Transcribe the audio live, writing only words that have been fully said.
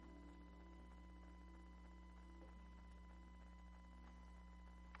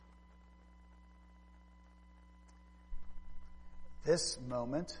This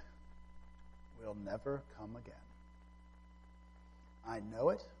moment will never come again. I know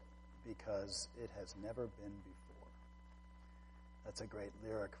it because it has never been before. That's a great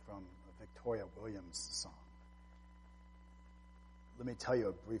lyric from a Victoria Williams song. Let me tell you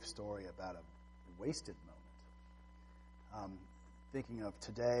a brief story about a wasted moment. Thinking of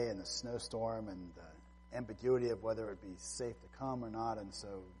today and the snowstorm and the ambiguity of whether it be safe to come or not, and so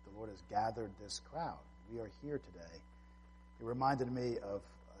the Lord has gathered this crowd. We are here today. It reminded me of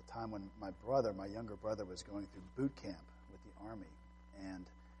a time when my younger brother, was going through boot camp with the Army, and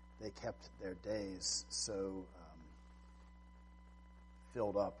they kept their days so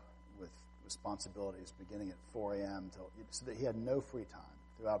filled up with responsibilities beginning at 4 a.m. so that he had no free time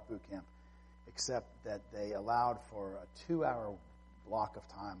throughout boot camp, except that they allowed for a 2-hour block of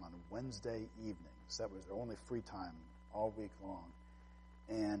time on Wednesday evenings. That was their only free time all week long.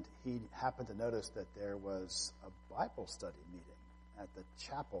 And he happened to notice that there was a Bible study meeting at the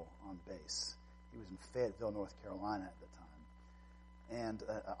chapel on base. He was in Fayetteville, North Carolina at the time. And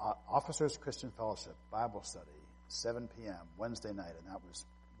Officers Christian Fellowship Bible study, 7 p.m., Wednesday night. And that was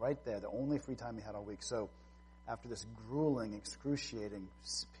right there, the only free time he had all week. So after this grueling, excruciating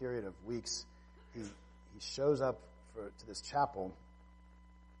period of weeks, he shows up to this chapel,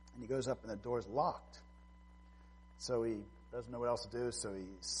 and he goes up and the door's locked. So he doesn't know what else to do, so he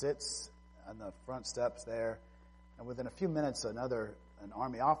sits on the front steps there, and within a few minutes an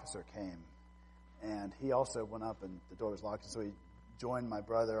Army officer came, and he also went up and the door was locked, so he joined my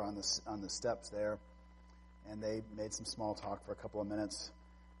brother on the steps there, and they made some small talk for a couple of minutes.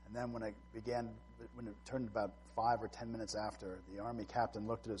 And then when it turned about 5 or 10 minutes after, the Army captain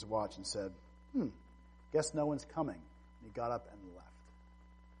looked at his watch and said, guess no one's coming. And he got up and left.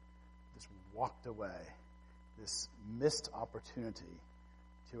 Just walked away. This missed opportunity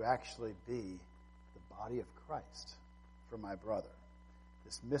to actually be the body of Christ for my brother.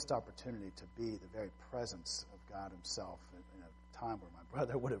 This missed opportunity to be the very presence of God himself in a time where my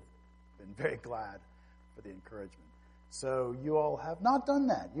brother would have been very glad for the encouragement. So you all have not done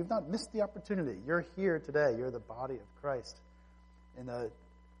that. You've not missed the opportunity. You're here today. You're the body of Christ in a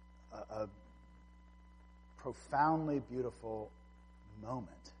profoundly beautiful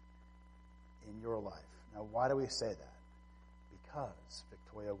moment in your life. Now, why do we say that? Because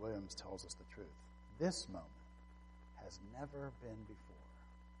Victoria Williams tells us the truth. This moment has never been before,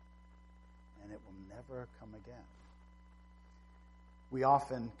 and it will never come again. We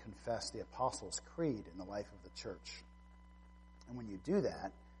often confess the Apostles' Creed in the life of the church. And when you do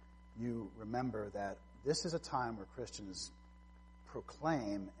that, you remember that this is a time where Christians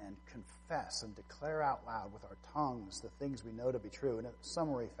proclaim and confess and declare out loud with our tongues the things we know to be true in a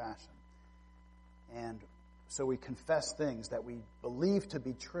summary fashion. And so we confess things that we believe to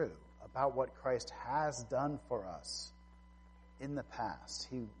be true about what Christ has done for us in the past.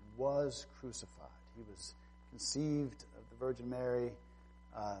 He was crucified. He was conceived of the Virgin Mary,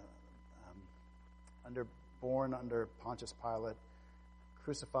 born under Pontius Pilate,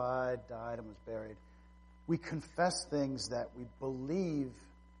 crucified, died, and was buried. We confess things that we believe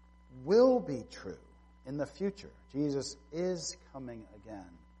will be true in the future. Jesus is coming again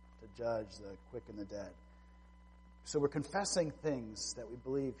to judge the quick and the dead. So we're confessing things that we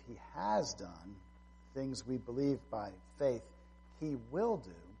believe he has done, things we believe by faith he will do.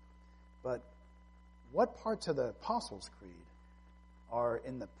 But what parts of the Apostles' Creed are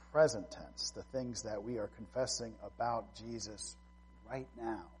in the present tense, the things that we are confessing about Jesus right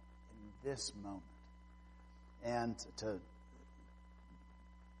now, in this moment? And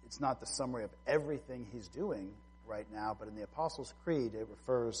it's not the summary of everything he's doing right now, but in the Apostles' Creed, it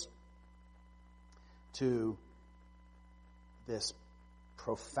refers to this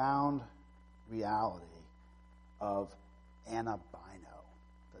profound reality of Anabaino,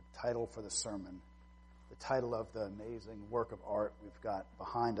 the title for the sermon, the title of the amazing work of art we've got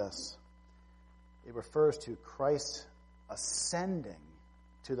behind us. It refers to Christ ascending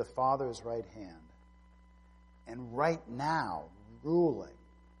to the Father's right hand and right now ruling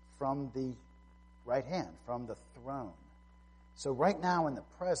from the right hand, from the throne. So right now in the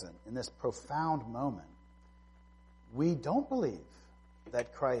present, in this profound moment, we don't believe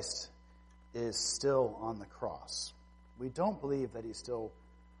that Christ is still on the cross. We don't believe that he's still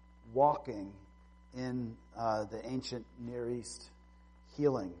walking in the ancient Near East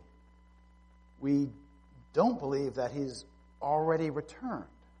healing. We don't believe that he's already returned.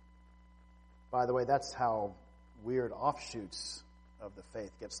 By the way, that's how weird offshoots of the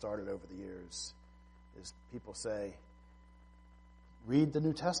faith get started over the years, is people say, read the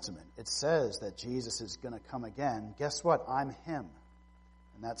New Testament. It says that Jesus is going to come again. Guess what? I'm him.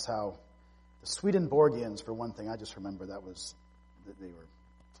 And that's how the Swedenborgians, for one thing, I just remember that was they were,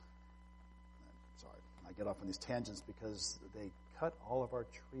 sorry, I get off on these tangents because they cut all of our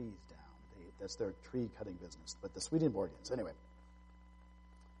trees down. That's their tree cutting business. But the Swedenborgians, anyway.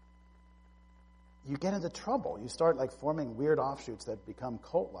 You get into trouble. You start like forming weird offshoots that become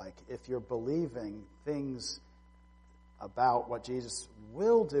cult-like if you're believing things about what Jesus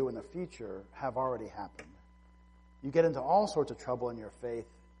will do in the future have already happened. You get into all sorts of trouble in your faith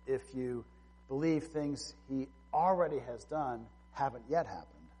if you believe things he already has done haven't yet happened.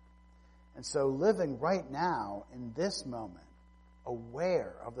 And so living right now in this moment,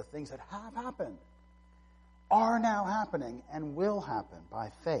 aware of the things that have happened, are now happening, and will happen by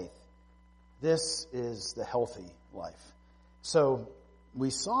faith. This is the healthy life. So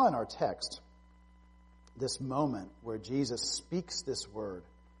we saw in our text this moment where Jesus speaks this word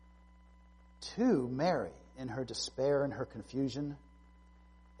to Mary in her despair and her confusion.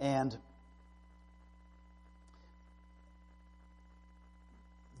 And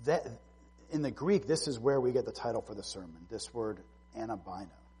that, in the Greek, this is where we get the title for the sermon, this word Anabaino.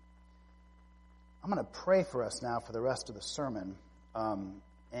 I'm going to pray for us now for the rest of the sermon, but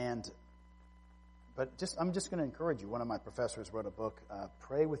I'm just going to encourage you. One of my professors wrote a book,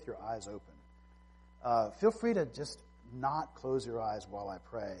 Pray with Your Eyes Open. Feel free to just not close your eyes while I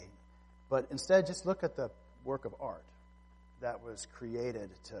pray, but instead just look at the work of art that was created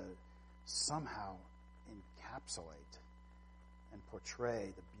to somehow encapsulate and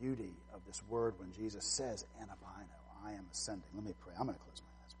portray the beauty of this word when Jesus says, Anabaino, I am ascending. Let me pray. I'm going to close my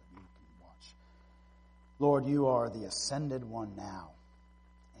eyes, but you can watch. Lord, you are the ascended one now,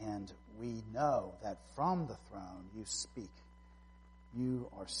 and we know that from the throne you speak. You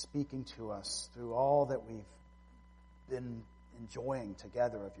are speaking to us through all that we've been enjoying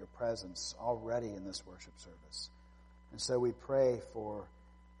together of your presence already in this worship service. And so we pray for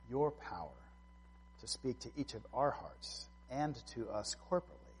your power to speak to each of our hearts and to us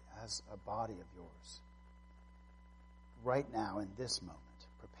corporately as a body of yours. Right now, in this moment,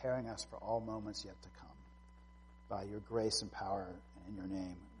 preparing us for all moments yet to come. By your grace and power and in your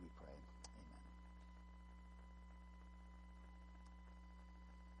name we pray. Amen.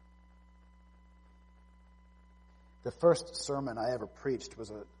 The first sermon I ever preached was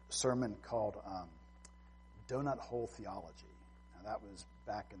a sermon called Donut Hole Theology. Now that was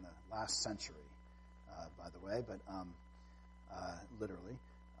back in the last century, by the way, but literally.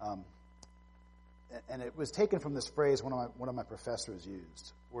 And it was taken from this phrase one of my professors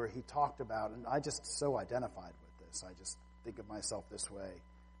used, where he talked about, and I just so identified with this. I just think of myself this way,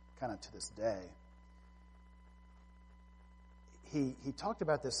 kind of to this day. He talked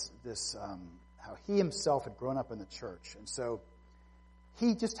about this how he himself had grown up in the church, and so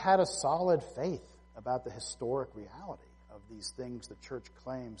he just had a solid faith about the historic reality of these things the church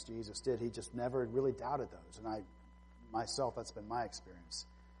claims Jesus did. He just never really doubted those, and myself, that's been my experience.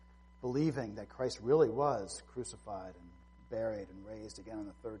 Believing that Christ really was crucified and buried and raised again on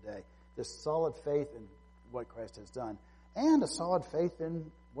the third day. This solid faith in what Christ has done, and a solid faith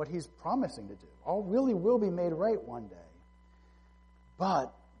in what he's promising to do. All really will be made right one day.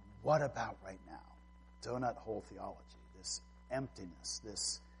 But what about right now? Donut hole theology, this emptiness,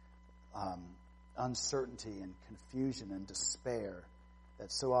 this uncertainty and confusion and despair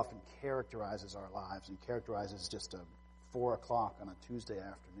that so often characterizes our lives and characterizes just a 4 o'clock on a Tuesday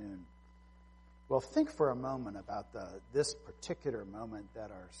afternoon. Well, think for a moment about this particular moment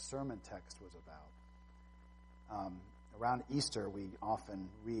that our sermon text was about. Around Easter, we often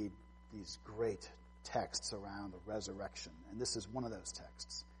read these great texts around the resurrection, and this is one of those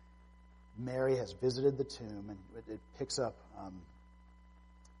texts. Mary has visited the tomb, and it picks up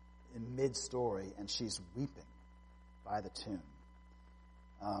in mid-story, and she's weeping by the tomb.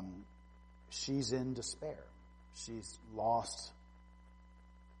 She's in despair. She's lost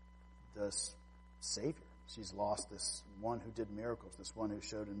this Savior. She's lost this one who did miracles, this one who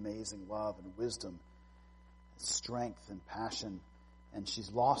showed amazing love and wisdom, strength and passion, and she's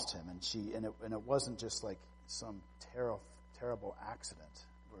lost him. And it wasn't just like some terrible accident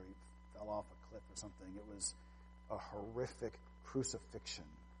where he fell off a cliff or something. It was a horrific crucifixion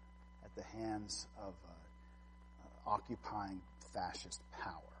at the hands of occupying fascist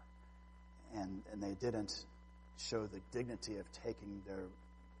power, and they didn't show the dignity of taking their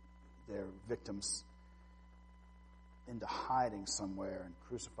victims into hiding somewhere and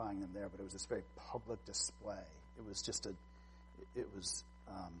crucifying them there, but it was this very public display. It was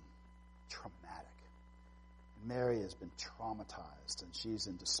traumatic. Mary has been traumatized, and she's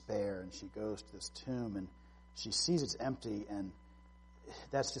in despair, and she goes to this tomb, and she sees it's empty, and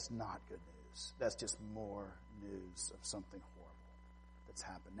that's just not good news. That's just more news of something horrible that's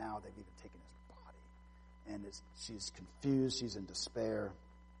happened. Now they've even taken his body. and she's confused, she's in despair.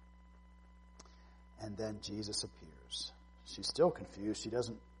 And then Jesus appears. She's still confused. She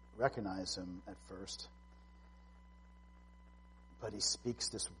doesn't recognize him at first. But he speaks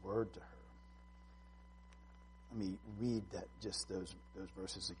this word to her. Let me read those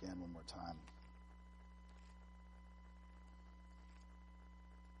verses again one more time.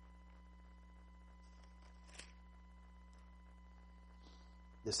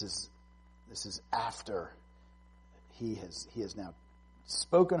 This is after he has now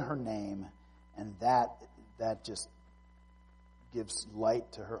spoken her name, and that just gives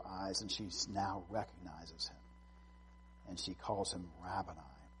light to her eyes, and she now recognizes him. And she calls him Rabboni.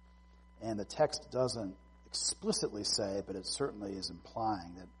 And the text doesn't explicitly say, but it certainly is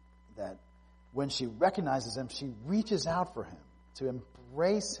implying that when she recognizes him, she reaches out for him, to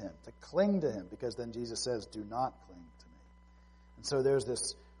embrace him, to cling to him, because then Jesus says, do not cling to me. And so there's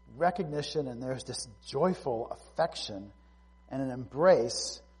this recognition and there's this joyful affection and an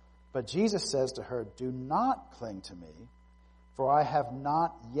embrace, but Jesus says to her, do not cling to me, for I have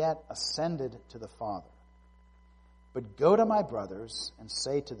not yet ascended to the Father. But go to my brothers and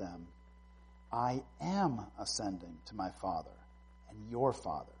say to them, I am ascending to my Father and your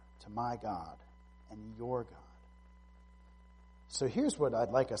Father, to my God and your God. So here's what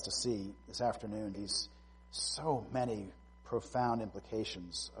I'd like us to see this afternoon, these so many profound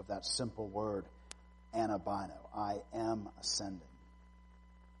implications of that simple word, Anabaino, I am ascending.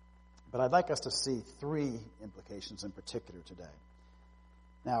 But I'd like us to see three implications in particular today.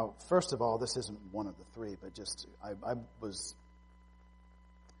 Now, first of all, this isn't one of the three, but just,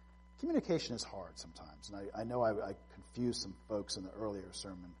 communication is hard sometimes. And I know I confused some folks in the earlier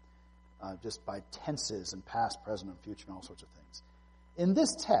sermon just by tenses and past, present, and future and all sorts of things. In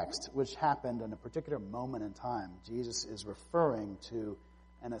this text, which happened in a particular moment in time, Jesus is referring to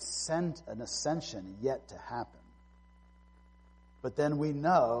an ascension yet to happen. But then we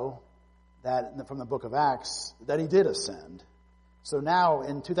know that from the book of Acts that he did ascend. So now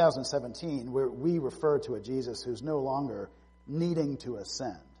in 2017, we refer to a Jesus who's no longer needing to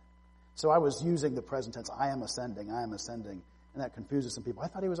ascend. So I was using the present tense, I am ascending, and that confuses some people. I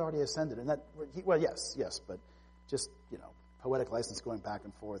thought he was already ascended. And yes, but just, poetic license going back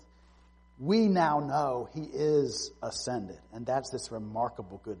and forth. We now know he is ascended, and that's this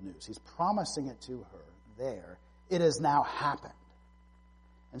remarkable good news. He's promising it to her there. It has now happened.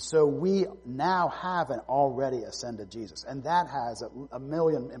 And so we now have an already ascended Jesus. And that has a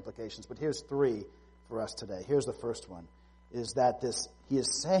million implications, but here's three for us today. Here's the first one, is that he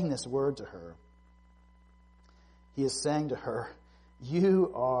is saying this word to her. He is saying to her,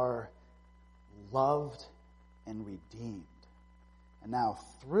 you are loved and redeemed. And now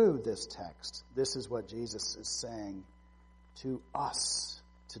through this text, this is what Jesus is saying to us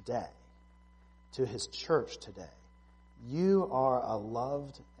today, to his church today. You are a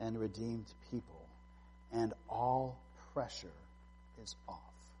loved and redeemed people, and all pressure is off.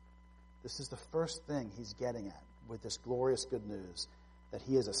 This is the first thing he's getting at with this glorious good news, that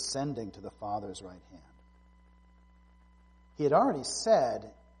he is ascending to the Father's right hand. He had already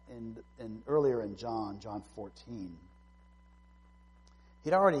said earlier in John 14,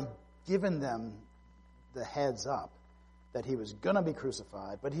 he'd already given them the heads up that he was going to be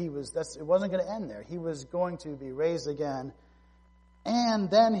crucified, but it wasn't going to end there. He was going to be raised again, and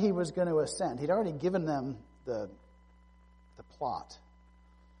then he was going to ascend. He'd already given them the plot.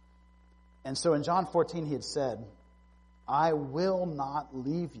 And so in John 14 he had said, I will not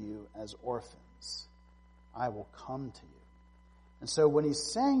leave you as orphans. I will come to you. And so when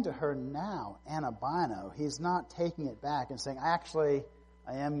he's saying to her now, Anabaino, he's not taking it back and saying, actually,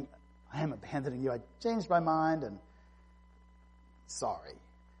 I am abandoning you. I changed my mind and sorry.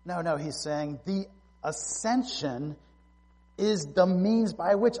 No, he's saying the ascension is the means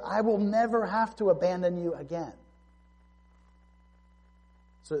by which I will never have to abandon you again.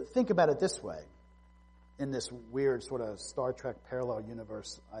 So think about it this way, in this weird sort of Star Trek parallel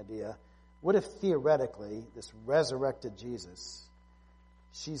universe idea. What if theoretically this resurrected Jesus,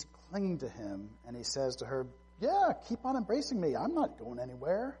 she's clinging to him and he says to her, yeah, keep on embracing me. I'm not going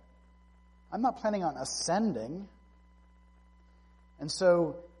anywhere. I'm not planning on ascending. And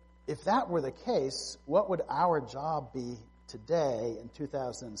so if that were the case, what would our job be today in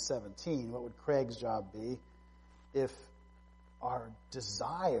 2017? What would Craig's job be if our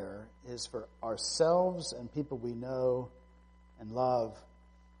desire is for ourselves and people we know and love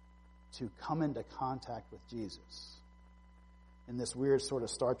to come into contact with Jesus? In this weird sort of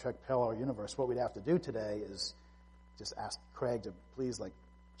Star Trek parallel universe, what we'd have to do today is just ask Craig to please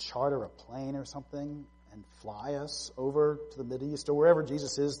charter a plane or something and fly us over to the Mideast or wherever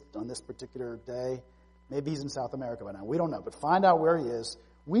Jesus is on this particular day. Maybe he's in South America by now. We don't know. But find out where he is.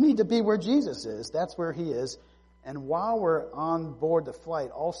 We need to be where Jesus is. That's where he is. And while we're on board the flight,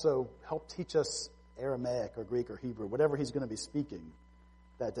 also help teach us Aramaic or Greek or Hebrew, whatever he's going to be speaking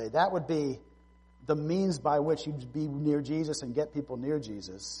that day. That would be the means by which you'd be near Jesus and get people near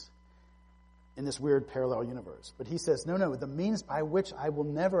Jesus in this weird parallel universe. But he says, no, the means by which I will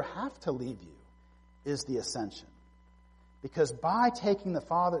never have to leave you is the ascension. Because by taking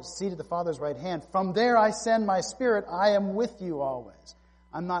the seat at the Father's right hand, from there I send my Spirit, I am with you always.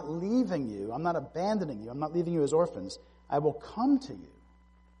 I'm not leaving you. I'm not abandoning you. I'm not leaving you as orphans. I will come to you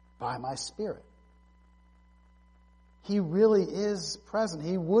by my Spirit. He really is present.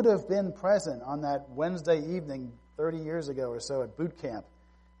 He would have been present on that Wednesday evening 30 years ago or so at boot camp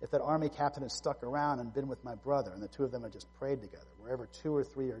if that army captain had stuck around and been with my brother and the two of them had just prayed together, wherever 2 or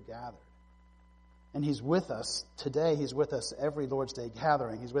 3 are gathered. And he's with us today. He's with us every Lord's Day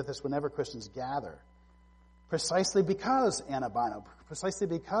gathering. He's with us whenever Christians gather. Precisely because, Anabaino, precisely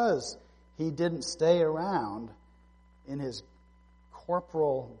because he didn't stay around in his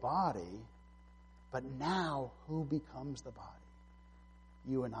corporal body, but now who becomes the body?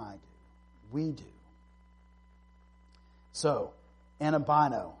 You and I do. We do. So,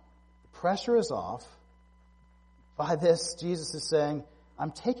 Anabaino, the pressure is off. By this, Jesus is saying,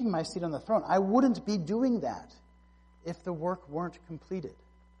 I'm taking my seat on the throne. I wouldn't be doing that if the work weren't completed.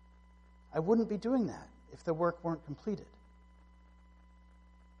 I wouldn't be doing that if the work weren't completed.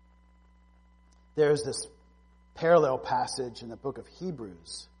 There's this parallel passage in the book of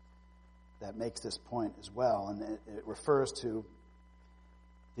Hebrews that makes this point as well, and it refers to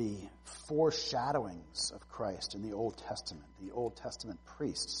the foreshadowings of Christ in the Old Testament, the Old Testament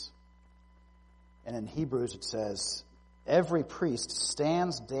priests. And in Hebrews it says, every priest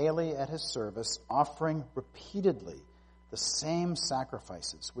stands daily at his service, offering repeatedly the same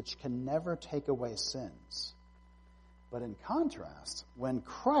sacrifices, which can never take away sins. But in contrast, when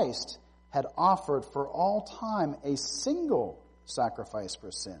Christ had offered for all time a single sacrifice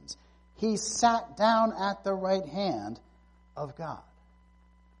for sins, he sat down at the right hand of God.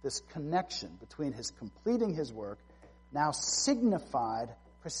 This connection between his completing his work, now signified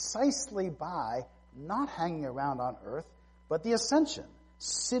precisely by not hanging around on earth, but the ascension,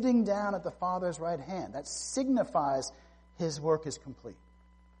 sitting down at the Father's right hand. That signifies his work is complete.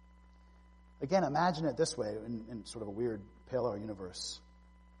 Again, imagine it this way, in sort of a weird parallel universe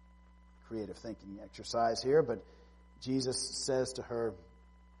creative thinking exercise here, but Jesus says to her,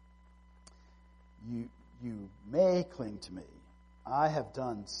 you may cling to me. I have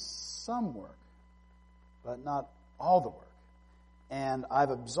done some work, but not all the work. And I've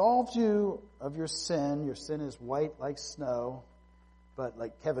absolved you of your sin. Your sin is white like snow. But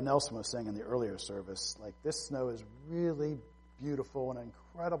like Kevin Nelson was saying in the earlier service, like this snow is really beautiful and an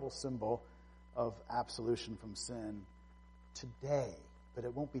incredible symbol of absolution from sin today. But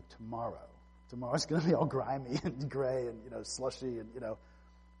it won't be tomorrow. Tomorrow's going to be all grimy and gray and, slushy and,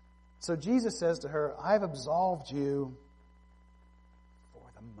 So Jesus says to her, I've absolved you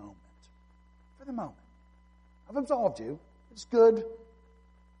for the moment. For the moment. I've absolved you. It's good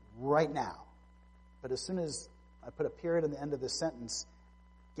right now. But as soon as I put a period in the end of this sentence,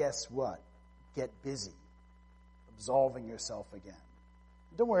 guess what? Get busy absolving yourself again.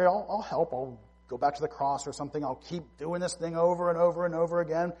 Don't worry, I'll help. I'll go back to the cross or something. I'll keep doing this thing over and over and over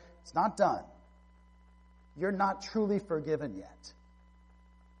again. It's not done. You're not truly forgiven yet.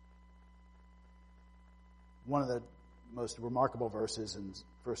 One of the most remarkable verses in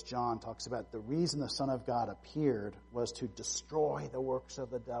 1 John talks about the reason the Son of God appeared was to destroy the works of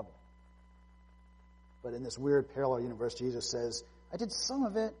the devil. But in this weird parallel universe, Jesus says, I did some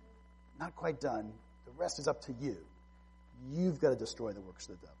of it, not quite done. The rest is up to you. You've got to destroy the works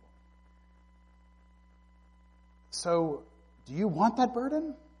of the devil. So, do you want that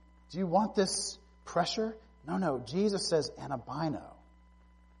burden? Do you want this pressure? No. Jesus says, Anabaino.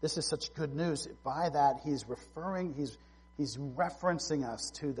 This is such good news. By that, he's referencing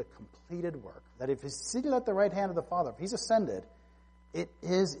us to the completed work. That if he's seated at the right hand of the Father, if he's ascended, it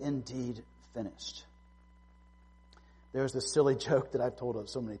is indeed finished. There's this silly joke that I've told it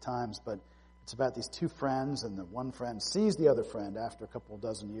so many times, but it's about these two friends, and the one friend sees the other friend after a couple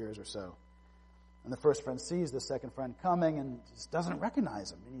dozen years or so. And the first friend sees the second friend coming and just doesn't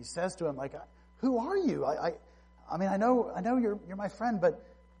recognize him. And he says to him, like, who are you? I mean, I know you're my friend, but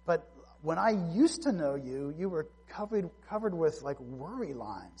when I used to know you, you were covered with like worry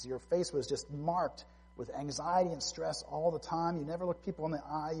lines. Your face was just marked with anxiety and stress all the time. You never looked people in the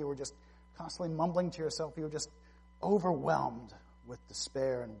eye. You were just constantly mumbling to yourself. You were just overwhelmed with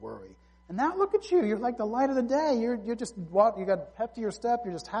despair and worry. And now look at you. You're like the light of the day. You got pep to your step.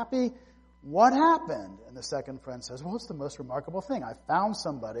 You're just happy. what happened? And the second friend says, well, it's the most remarkable thing. I found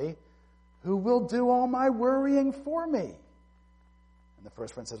somebody who will do all my worrying for me. And the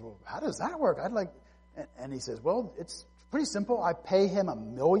first friend says, well, how does that work? And he says, well, it's pretty simple. I pay him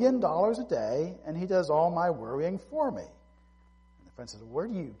 $1 million a day, and he does all my worrying for me. And the friend says, well, where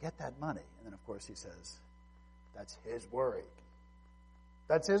do you get that money? And then, of course, he says, that's his worry.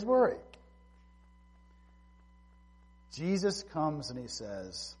 That's his worry. Jesus comes and he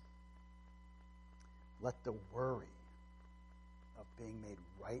says, let the worry of being made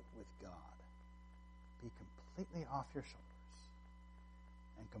right with God be completely off your shoulders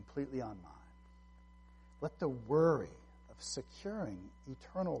and completely on mine. Let the worry of securing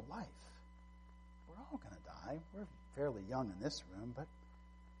eternal life. We're all going to die. We're fairly young in this room, but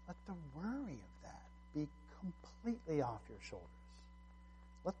let the worry of that be completely off your shoulders.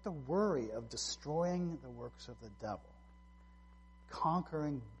 Let the worry of destroying the works of the devil,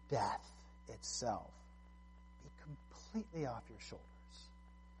 conquering death itself, be completely off your shoulders.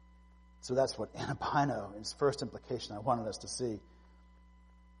 So that's what Anabaino, his first implication, I wanted us to see.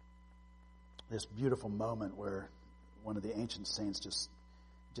 This beautiful moment where one of the ancient saints just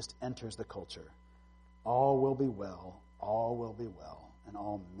enters the culture. All will be well, and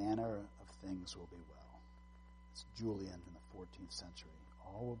all manner of things will be well. It's Julian in the 14th century.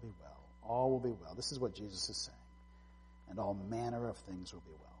 All will be well, all will be well. This is what Jesus is saying. And all manner of things will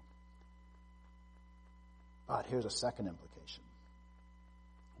be well. But here's a second implication.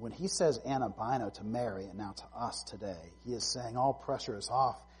 When he says Anabaino to Mary and now to us today, he is saying all pressure is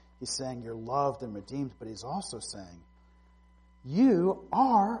off. He's saying you're loved and redeemed, but he's also saying you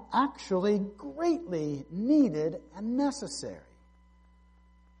are actually greatly needed and necessary.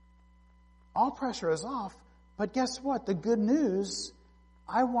 All pressure is off, but guess what? The good news,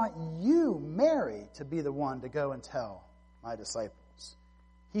 I want you, Mary, to be the one to go and tell my disciples.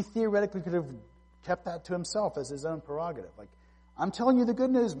 He theoretically could have kept that to himself as his own prerogative. Like, I'm telling you the good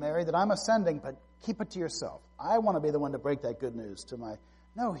news, Mary, that I'm ascending, but keep it to yourself. I want to be the one to break that good news to my...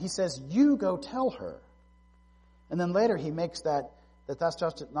 No, he says, you go tell her. And then later he makes that's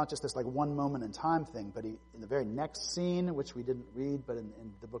just not just this like one moment in time thing, but in the very next scene, which we didn't read, but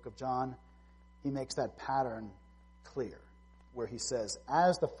in the book of John, he makes that pattern clear, where he says,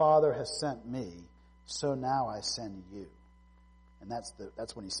 as the Father has sent me, so now I send you. And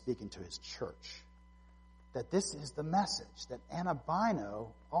that's when he's speaking to his church. That this is the message, that Anabaino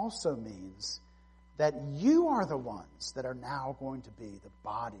also means that you are the ones that are now going to be the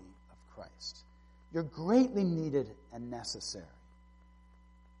body of Christ. You're greatly needed and necessary.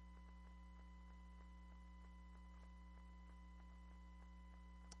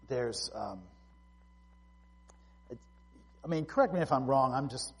 There's, correct me if I'm wrong, I'm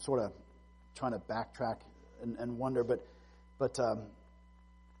just sort of trying to backtrack and wonder, but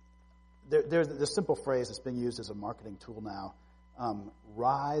there's the simple phrase that's being used as a marketing tool now,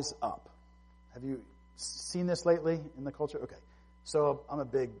 rise up. Have you seen this lately in the culture? Okay. So I'm a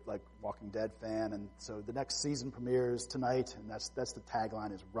big Walking Dead fan, and so the next season premieres tonight, and that's the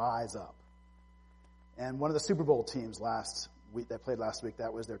tagline is rise up. And one of the Super Bowl teams that played last week,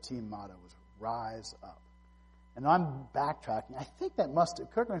 that was their team motto, was rise up. And I'm backtracking. I think that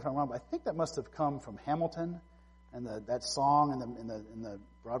correct me if I'm wrong, but I think that must have come from Hamilton and that song in the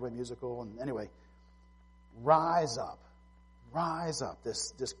Broadway musical. And anyway, rise up. Rise up.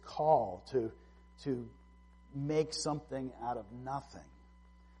 This call to make something out of nothing.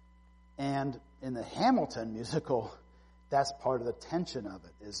 And in the Hamilton musical, that's part of the tension of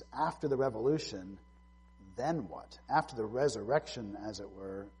it, is after the revolution, then what? After the resurrection, as it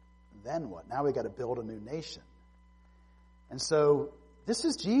were, then what? Now we've got to build a new nation. And so this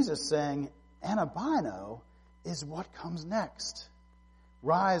is Jesus saying, Anabaino is what comes next.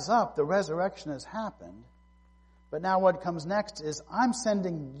 Rise up, the resurrection has happened. But now what comes next is I'm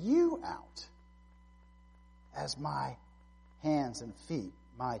sending you out as my hands and feet,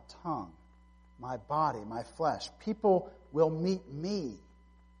 my tongue, my body, my flesh. People will meet me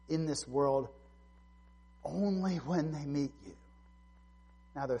in this world only when they meet you.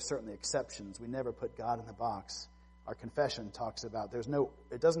 Now, there are certainly exceptions. We never put God in the box. Our confession talks about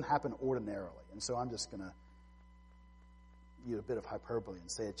it doesn't happen ordinarily. And so I'm just going to use a bit of hyperbole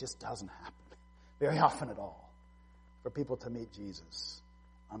and say it just doesn't happen very often at all for people to meet Jesus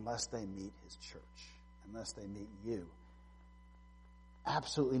unless they meet his church, unless they meet you.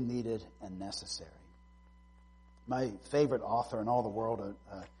 Absolutely needed and necessary. My favorite author in all the world,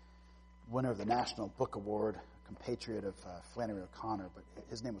 winner of the National Book Award, compatriot of Flannery O'Connor, but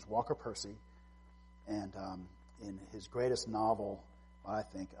his name was Walker Percy, and in his greatest novel, I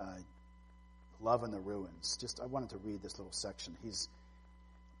think, Love in the Ruins, I wanted to read this little section. He's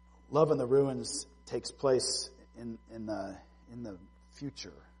Love in the Ruins takes place in the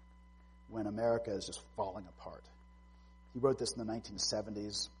future when America is just falling apart. He wrote this in the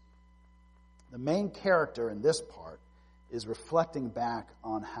 1970s. The main character in this part is reflecting back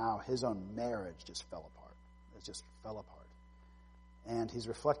on how his own marriage just fell apart. It just fell apart. And he's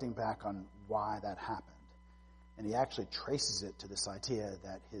reflecting back on why that happened. And he actually traces it to this idea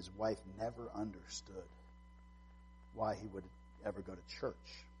that his wife never understood why he would ever go to church.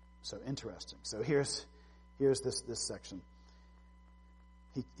 So interesting. So here's this section.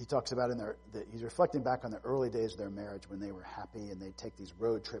 He talks about he's reflecting back on the early days of their marriage when they were happy and they'd take these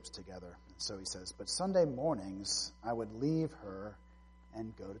road trips together. And so he says, but Sunday mornings I would leave her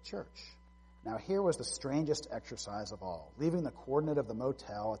and go to church. Now here was the strangest exercise of all. Leaving the coordinate of the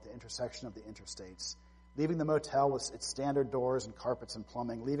motel at the intersection of the interstates, leaving the motel with its standard doors and carpets and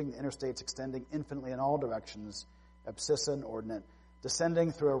plumbing, leaving the interstates extending infinitely in all directions, abscissa and ordinate,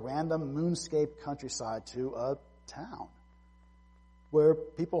 descending through a random moonscape countryside to a town where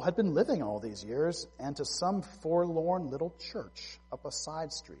people had been living all these years, and to some forlorn little church up a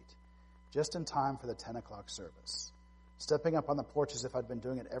side street, just in time for the 10 o'clock service. Stepping up on the porch as if I'd been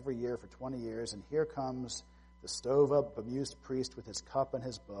doing it every year for 20 years, and here comes the stove-up, bemused priest with his cup and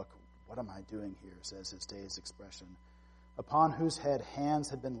his book. What am I doing here, says his dazed expression. Upon whose head hands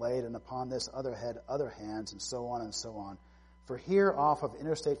had been laid, and upon this other head other hands, and so on and so on. For here off of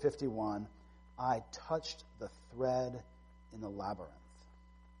Interstate 51, I touched the thread in the labyrinth.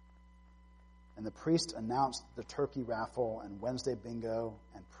 And the priest announced the turkey raffle and Wednesday bingo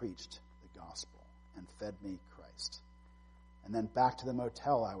and preached the gospel and fed me Christ. And then back to the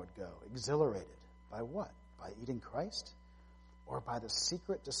motel I would go, exhilarated. By what? By eating Christ? Or by the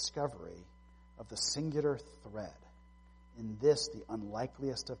secret discovery of the singular thread in this, the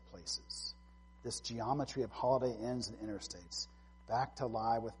unlikeliest of places, this geometry of Holiday Inns and interstates, back to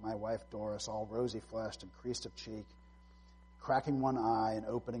lie with my wife Doris, all rosy-fleshed and creased of cheek, cracking one eye and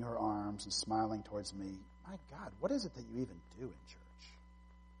opening her arms and smiling towards me. My God, what is it that you even do in church?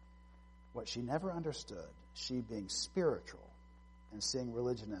 What she never understood, she being spiritual and seeing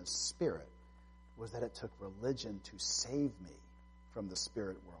religion as spirit, was that it took religion to save me from the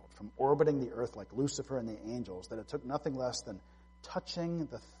spirit world, from orbiting the earth like Lucifer and the angels, that it took nothing less than touching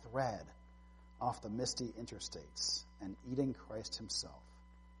the thread off the misty interstates and eating Christ himself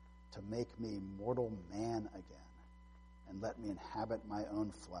to make me mortal man again, and let me inhabit my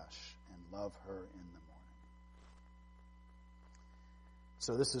own flesh and love her in the morning.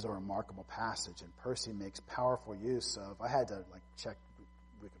 So this is a remarkable passage, and Percy makes powerful use of, I had to check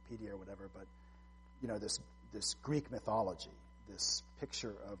Wikipedia or whatever, but this Greek mythology, this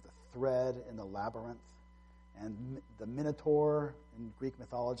picture of the thread in the labyrinth, and the Minotaur in Greek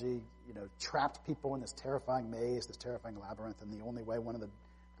mythology, trapped people in this terrifying maze, this terrifying labyrinth, and the only way one of the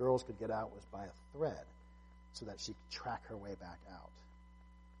girls could get out was by a thread, so that she could track her way back out.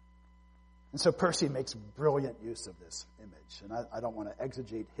 And so Percy makes brilliant use of this image. And I don't want to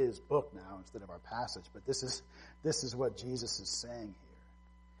exegete his book now instead of our passage, but this is what Jesus is saying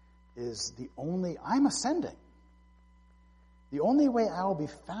here. Is I'm ascending. The only way I will be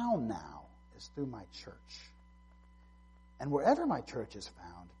found now is through my church. And wherever my church is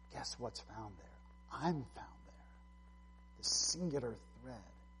found, guess what's found there? I'm found there. This singular thread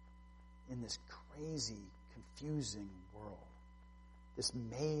in this crazy, confusing world, this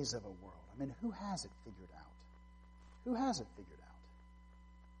maze of a world. I mean, who has it figured out? Who has it figured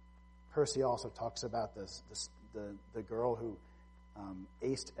out? Percy also talks about the girl who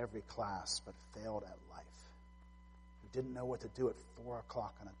aced every class but failed at life, who didn't know what to do at 4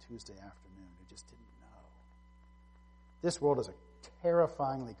 o'clock on a Tuesday afternoon, who just didn't know. This world is a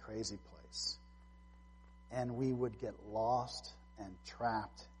terrifyingly crazy place, and we would get lost and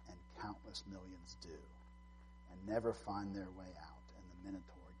trapped, and countless millions do, and never find their way out, and the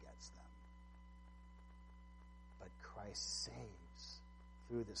Minotaur gets them. But Christ saves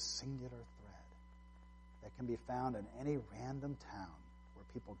through this singular thread that can be found in any random town where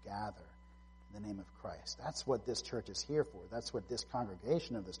people gather in the name of Christ. That's what this church is here for. That's what this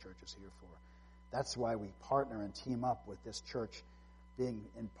congregation of this church is here for. That's why we partner and team up with this church, being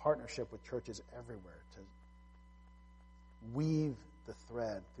in partnership with churches everywhere, to weave the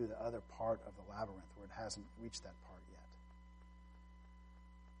thread through the other part of the labyrinth where it hasn't reached that part yet.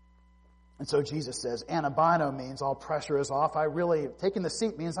 And so Jesus says, Anabaino means all pressure is off. Taking the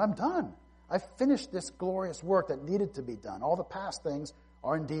seat means I'm done. I've finished this glorious work that needed to be done. All the past things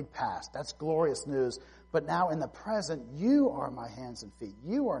are indeed past. That's glorious news. But now in the present, you are my hands and feet.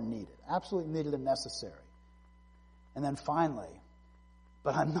 You are needed, absolutely needed and necessary. And then finally,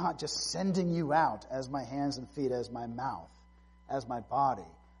 but I'm not just sending you out as my hands and feet, as my mouth, as my body.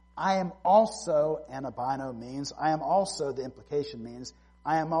 I am also, Anabaino means, I am also, the implication means,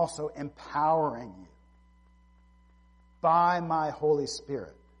 I am also empowering you by my Holy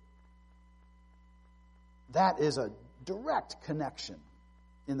Spirit. That is a direct connection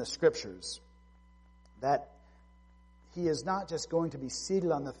in the Scriptures, that he is not just going to be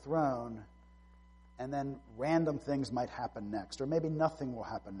seated on the throne and then random things might happen next, or maybe nothing will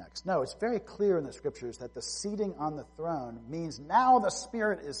happen next. No, it's very clear in the Scriptures that the seating on the throne means now the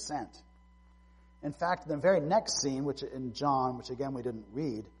Spirit is sent. In fact, in the very next scene, which in John, which again we didn't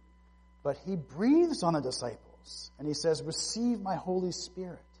read, but he breathes on the disciples, and he says, receive my Holy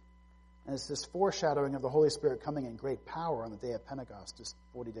Spirit. And it's this foreshadowing of the Holy Spirit coming in great power on the day of Pentecost, just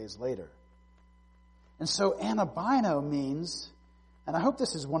 40 days later. And so Anabaino means, and I hope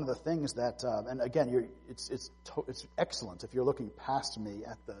this is one of the things that, and again, it's excellent if you're looking past me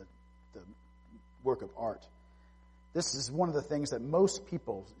at the work of art. This is one of the things that most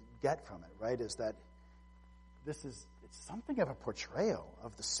people get from it, right, is that it's something of a portrayal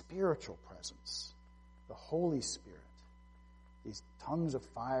of the spiritual presence, the Holy Spirit. These tongues of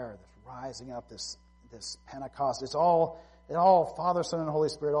fire that's rising up, this Pentecost. It's all Father, Son, and Holy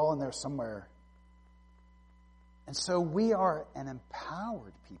Spirit all in there somewhere. And so we are an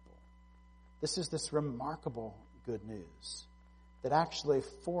empowered people. This is this remarkable good news that actually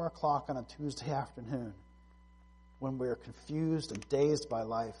 4 o'clock on a Tuesday afternoon, when we're confused and dazed by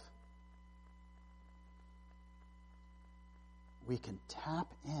life, we can tap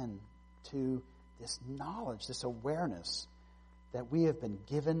into this knowledge, this awareness that we have been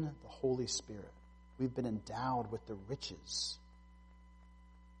given the Holy Spirit. We've been endowed with the riches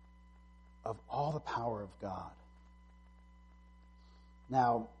of all the power of God.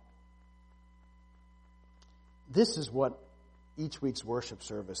 Now, this is what each week's worship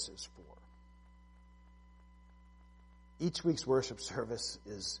service is for. Each week's worship service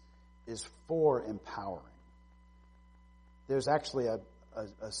is for empowering. There's actually a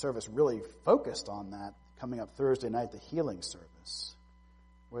service really focused on that coming up Thursday night, the healing service,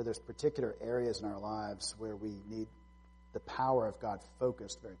 where there's particular areas in our lives where we need the power of God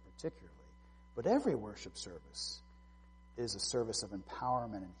focused very particularly. But every worship service is a service of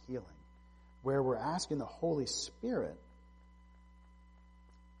empowerment and healing, where we're asking the Holy Spirit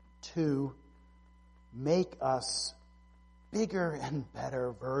to make us bigger and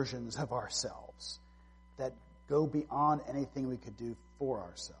better versions of ourselves that go beyond anything we could do for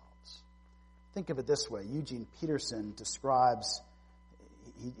ourselves. Think of it this way. Eugene Peterson describes,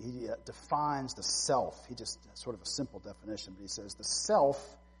 he defines the self. He just sort of a simple definition, but he says the self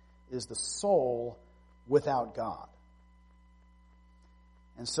is the soul without God.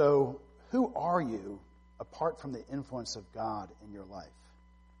 And so, who are you apart from the influence of God in your life?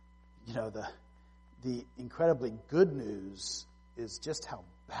 You know, the incredibly good news is just how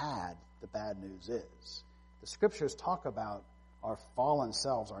bad the bad news is. The Scriptures talk about our fallen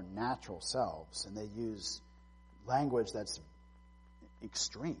selves, our natural selves, and they use language that's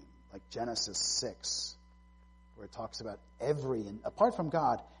extreme, like Genesis 6, where it talks about apart from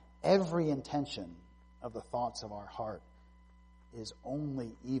God, every intention of the thoughts of our heart is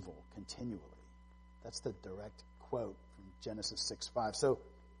only evil continually. That's the direct quote from Genesis 6:5. So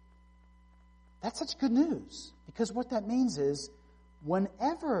that's such good news, because what that means is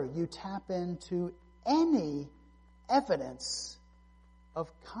whenever you tap into any evidence of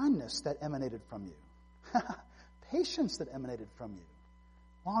kindness that emanated from you, patience that emanated from you,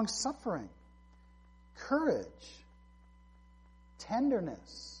 long-suffering, courage,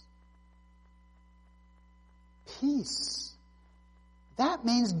 tenderness, peace, that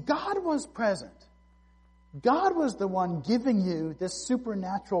means God was present. God was the one giving you this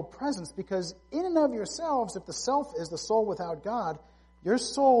supernatural presence, because in and of yourselves, if the self is the soul without God, your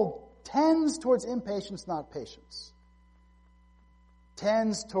soul tends towards impatience, not patience.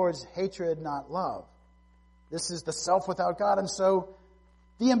 Tends towards hatred, not love. This is the self without God. And so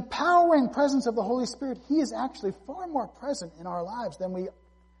the empowering presence of the Holy Spirit, He is actually far more present in our lives than we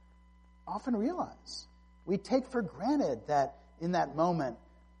often realize. We take for granted that in that moment,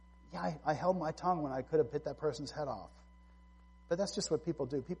 I held my tongue when I could have hit that person's head off. But that's just what people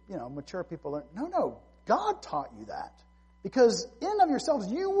do. Mature people learn. No, God taught you that. Because in and of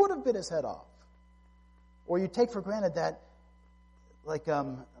yourselves, you would have bit his head off. Or you take for granted that,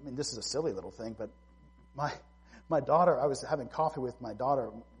 this is a silly little thing, but my daughter, I was having coffee with my daughter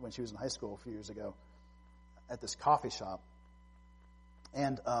when she was in high school a few years ago at this coffee shop.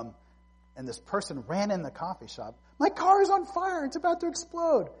 And this person ran in the coffee shop. My car is on fire. It's about to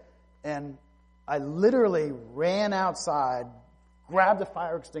explode. And I literally ran outside, grabbed a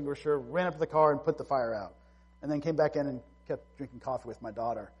fire extinguisher, ran up to the car and put the fire out. And then came back in and kept drinking coffee with my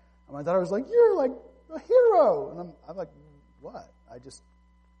daughter. And my daughter was like, "You're like a hero." And I'm like, "What?"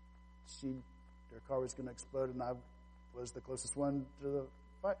 Their car was going to explode, and I was the closest one to the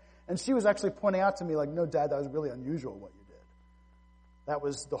fire. And she was actually pointing out to me, like, "No, Dad, that was really unusual what you did. That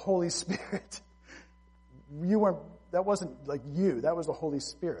was the Holy Spirit. That wasn't like you. That was the Holy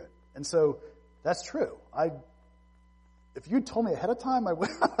Spirit." And so that's true. If you told me ahead of time, I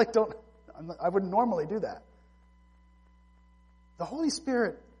wouldn't normally do that. The Holy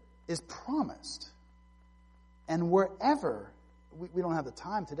Spirit is promised. And wherever, we don't have the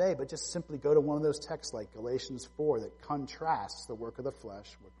time today, but just simply go to one of those texts like Galatians 4 that contrasts the work of the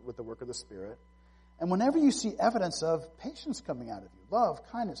flesh with the work of the Spirit. And whenever you see evidence of patience coming out of you, love,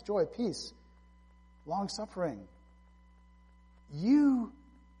 kindness, joy, peace, long-suffering, you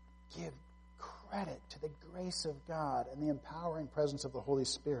give credit to the grace of God and the empowering presence of the Holy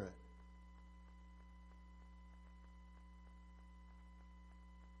Spirit.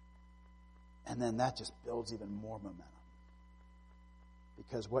 And then that just builds even more momentum.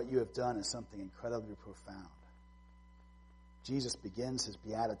 Because what you have done is something incredibly profound. Jesus begins his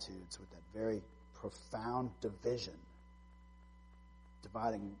Beatitudes with that very profound division,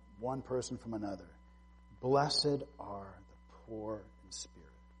 dividing one person from another. Blessed are the poor in spirit.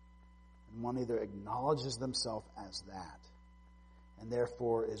 And one either acknowledges themselves as that, and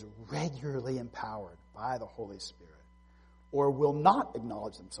therefore is regularly empowered by the Holy Spirit, or will not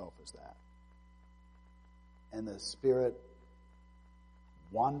acknowledge themselves as that. And the Spirit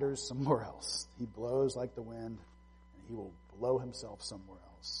wanders somewhere else. He blows like the wind, and he will blow himself somewhere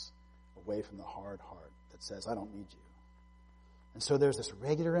else, away from the hard heart that says, "I don't need you." And so there's this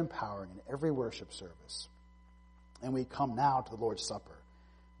regular empowering in every worship service. And we come now to the Lord's Supper,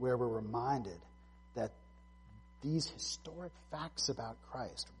 where we're reminded that these historic facts about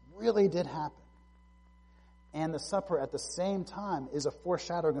Christ really did happen. And the supper at the same time is a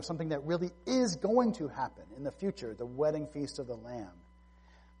foreshadowing of something that really is going to happen in the future, the wedding feast of the Lamb.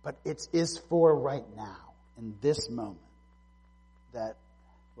 But it is for right now, in this moment, that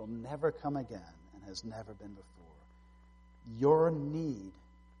will never come again and has never been before. Your need,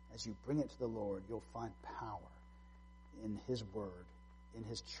 as you bring it to the Lord, you'll find power in his word, in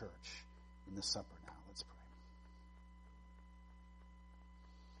his church, in the supper now. Let's pray.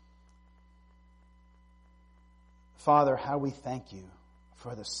 Father, how we thank you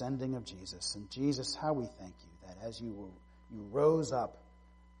for the sending of Jesus. And Jesus, how we thank you that as you rose up,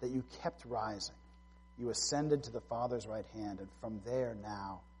 that you kept rising. You ascended to the Father's right hand, and from there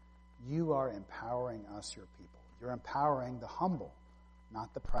now, you are empowering us, your people. You're empowering the humble,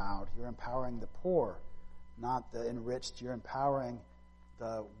 not the proud. You're empowering the poor, not the enriched. You're empowering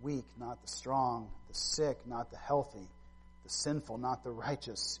the weak, not the strong, the sick, not the healthy, the sinful, not the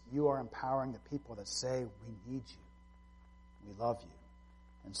righteous. You are empowering the people that say, "We need you. We love you."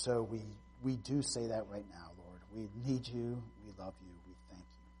 And so we do say that right now, Lord. We need you. We love you.